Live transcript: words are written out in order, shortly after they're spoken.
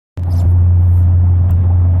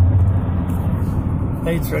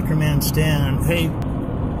Hey, Trucker Man Stan. Hey,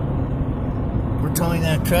 we're towing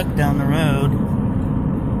that truck down the road.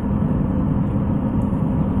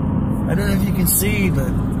 I don't know if you can see,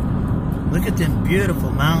 but look at them beautiful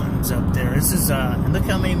mountains up there. This is, and look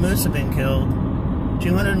how many moose have been killed.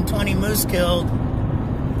 220 moose killed.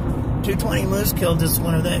 220 moose killed this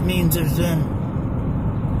winter. That means there's been,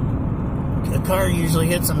 a car usually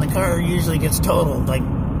hits them. The car usually gets totaled, like,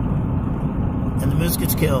 and the moose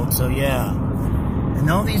gets killed. So yeah. And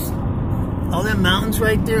all them mountains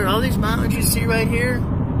right there, all these mountains you see right here,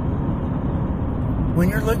 when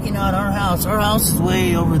you're looking at our house is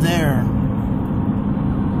way over there.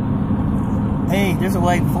 Hey, there's a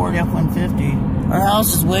white Ford F-150. Our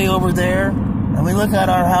house is way over there, and we look at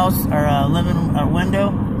our house, our window,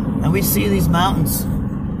 and we see these mountains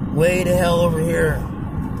way to hell over here.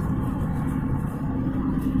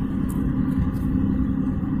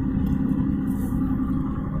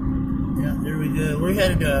 Yeah, there we go. We're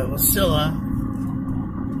headed to Wasilla,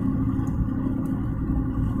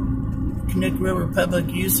 Connect River public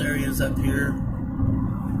use areas up here.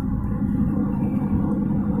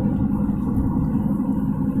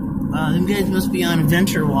 Wow, them guys must be on a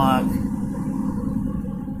venture walk.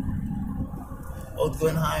 Old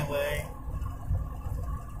Glen Highway.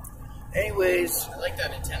 Anyways, I like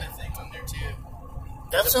that antenna thing on there too.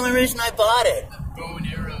 That's the only reason I bought it. The bow and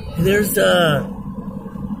arrow. There's the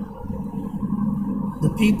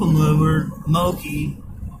people mover, Moki.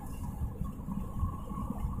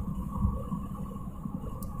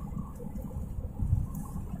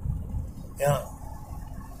 Yeah.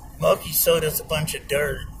 Moki sold us a bunch of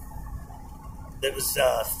dirt. That was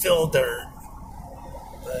fill dirt.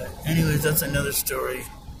 But anyways, that's another story.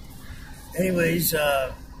 Anyways,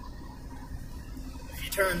 if you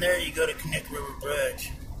turn there, you go to Connect River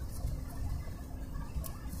Bridge.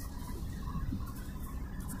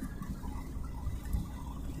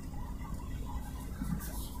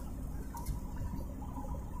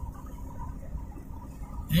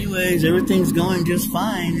 Anyways, everything's going just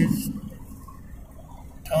fine. It's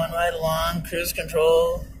towing right along, cruise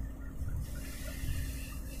control.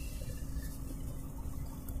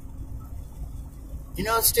 You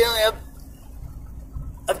know, Stanley,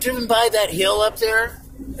 I've driven by that hill up there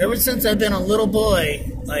ever since I've been a little boy,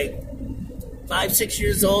 like 5, 6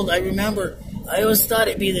 years old. I remember I always thought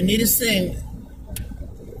it'd be the neatest thing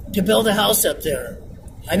to build a house up there.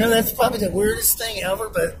 I know that's probably the weirdest thing ever,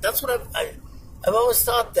 but that's what I've always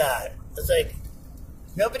thought that. It's like,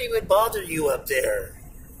 nobody would bother you up there.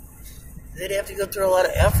 They'd have to go through a lot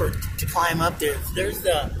of effort to climb up there. There's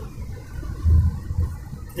the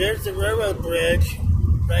railroad bridge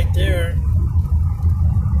right there.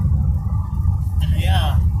 And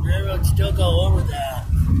yeah, railroads still go over that.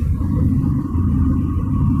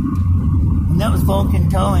 And that was Vulcan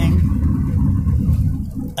towing.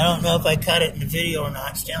 I don't know if I cut it in the video or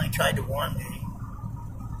not. Stanley tried to warn me.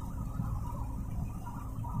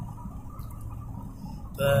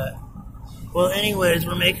 But, well, anyways,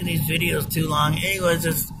 we're making these videos too long. Anyways,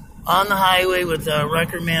 it's On the Highway with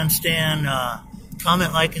Record Man Stan.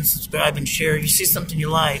 Comment, like, and subscribe, and share. If you see something you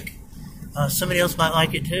like, somebody else might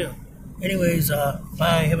like it too. Anyways,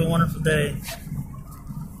 bye. Have a wonderful day.